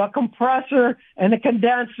the compressor and the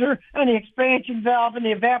condenser and the expansion valve and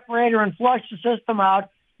the evaporator and flush the system out,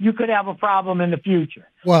 you could have a problem in the future.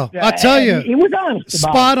 Well, I'll tell you, he was honest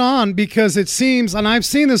about spot on, because it seems, and I've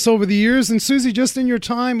seen this over the years, and Susie, just in your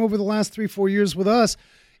time over the last 3-4 years with us,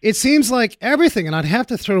 it seems like everything, and I'd have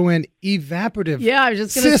to throw in evaporative I was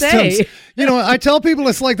just going to systems. say. I tell people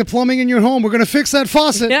it's like the plumbing in your home. We're going to fix that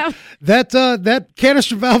faucet. Yeah. That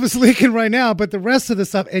canister valve is leaking right now, but the rest of the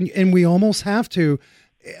stuff, and we almost have to.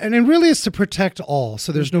 And it really is to protect all,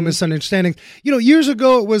 so there's no misunderstanding. Years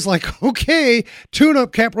ago it was like, okay,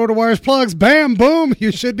 tune-up, cap, rotor wires, plugs, bam, boom,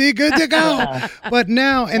 you should be good to go. But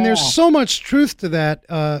now, and there's so much truth to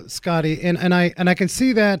that, Scotty, and I can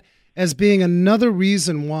see that as being another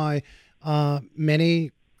reason why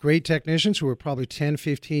many great technicians who are probably 10,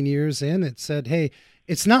 15 years in that said, hey,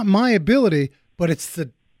 it's not my ability, but it's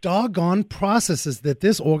the doggone processes that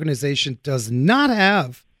this organization does not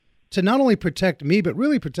have to not only protect me, but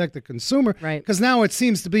really protect the consumer. Right. Because now it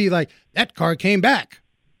seems to be like, that car came back.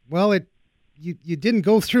 Well, you didn't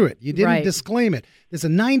go through it. You didn't disclaim it. There's a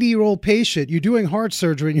 90-year-old patient, you're doing heart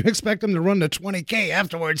surgery, and you expect them to run to 20K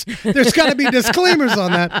afterwards. There's got to be disclaimers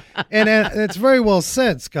on that. And it's very well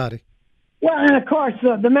said, Scotty. Well, and of course,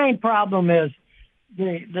 the main problem is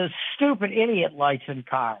the stupid idiot lights in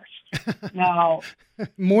cars. Now,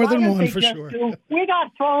 more than one, for sure. We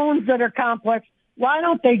got phones that are complex. Why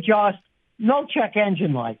don't they just no check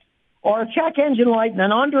engine light, or a check engine light and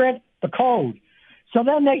then under it, the code? So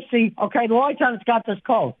then they see, okay, the light's on, it's got this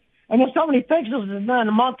code. And if somebody fixes it, and then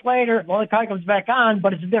a month later, well, the car comes back on,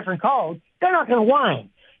 but it's a different code, they're not going to whine.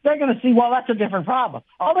 They're going to see, well, that's a different problem.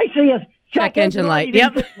 All they see is check engine light.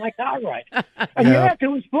 Yep. My car right. And you have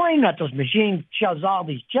to explain that. Those machines shows all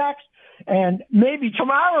these checks, and maybe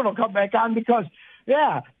tomorrow it'll come back on because,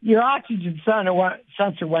 your oxygen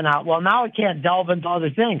sensor went out. Well, now it can't delve into other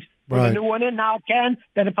things. Put a new one in, now it can,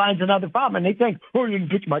 then it finds another problem. And they think, you didn't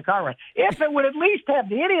fix my car right. If it would at least have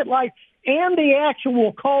the idiot light and the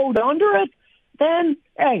actual code under it, then,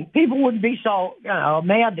 hey, people wouldn't be so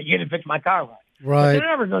mad that you didn't fix my car right. Right. But they're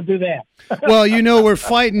never going to do that. Well, we're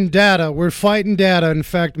fighting data. In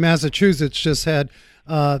fact, Massachusetts just had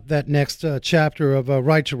that next chapter of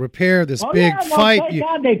Right to Repair, this big fight. Thank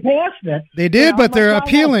God they passed it. They did, but they're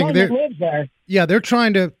appealing. They're they're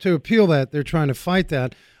trying to appeal that. They're trying to fight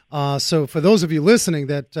that. So for those of you listening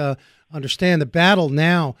that understand, the battle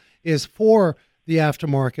now is for the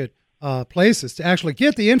aftermarket places to actually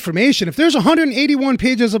get the information. If there's 181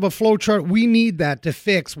 pages of a flow chart, we need that to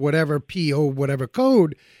fix whatever PO, whatever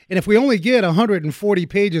code. And if we only get 140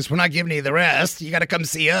 pages, we're not giving you the rest. You got to come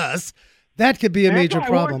see us. That could be a major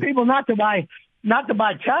problem. I want people not to buy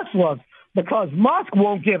Teslas, because Musk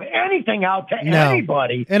won't give anything out to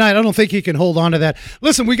anybody. And I don't think he can hold on to that.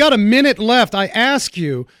 Listen, we got a minute left. I ask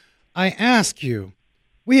you,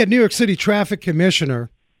 we had New York City Traffic Commissioner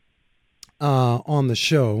on the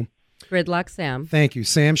show. Gridlock Sam. Thank you,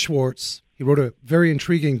 Sam Schwartz. He wrote a very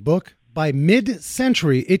intriguing book. By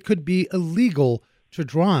mid-century, it could be illegal to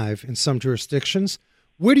drive in some jurisdictions.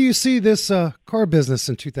 Where do you see this car business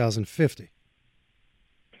in 2050?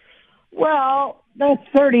 Well, that's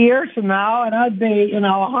 30 years from now, and I'd be,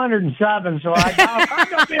 107, so I doubt I'm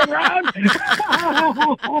going to be around.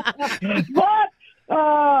 But,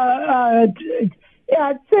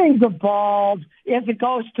 things evolve. If it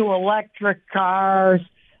goes to electric cars,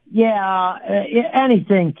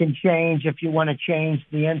 anything can change if you want to change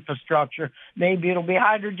the infrastructure. Maybe it'll be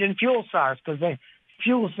hydrogen fuel cells because the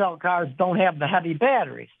fuel cell cars don't have the heavy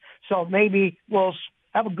batteries. So maybe we'll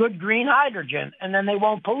have a good green hydrogen, and then they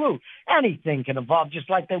won't pollute. Anything can evolve, just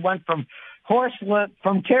like they went from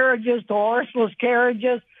carriages to horseless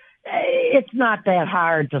carriages. It's not that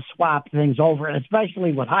hard to swap things over, and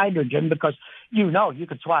especially with hydrogen, because you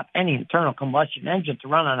could swap any internal combustion engine to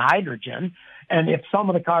run on hydrogen. And if some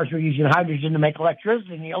of the cars were using hydrogen to make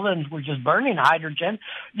electricity and the other ones were just burning hydrogen,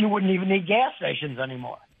 you wouldn't even need gas stations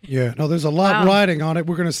anymore. Yeah, no, there's a lot riding on it.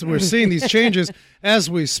 We're seeing these changes as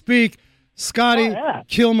we speak. Scotty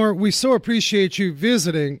Kilmer, we so appreciate you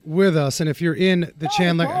visiting with us. And if you're in the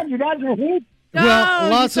Chandler, you guys are here. well,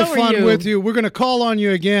 lots of fun with you. We're going to call on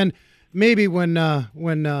you again, maybe when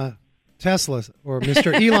Tesla or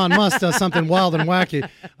Mr. Elon Musk does something wild and wacky.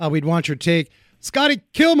 We'd want your take. Scotty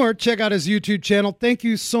Kilmer, check out his YouTube channel. Thank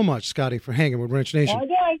you so much, Scotty, for hanging with Wrench Nation.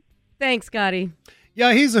 Okay. Thanks, Scotty.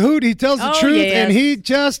 Yeah, he's a hoot. He tells the truth, yes. and he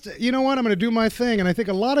just, you know what, I'm going to do my thing. And I think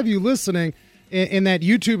a lot of you listening in that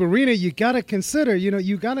YouTube arena, you got to consider,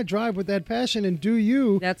 you got to drive with that passion and do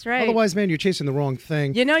you. That's right. Otherwise, man, you're chasing the wrong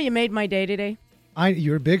thing. You made my day today.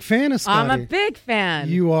 You're a big fan of Scotty. I'm a big fan.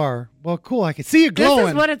 You are. Well, cool. I can see you glowing. This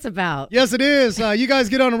is what it's about. Yes, it is. You guys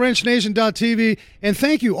get on wrenchnation.tv. And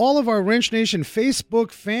thank you, all of our Wrench Nation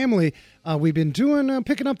Facebook family. We've been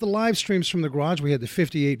picking up the live streams from the garage. We had the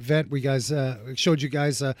 58 Vet. We guys showed you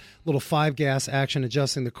guys a little 5-gas action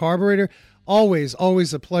adjusting the carburetor. Always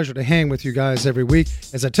a pleasure to hang with you guys every week.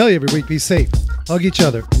 As I tell you every week, be safe, hug each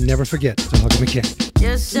other, and never forget to hug a mechanic.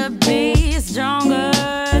 Just to be stronger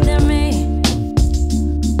than me.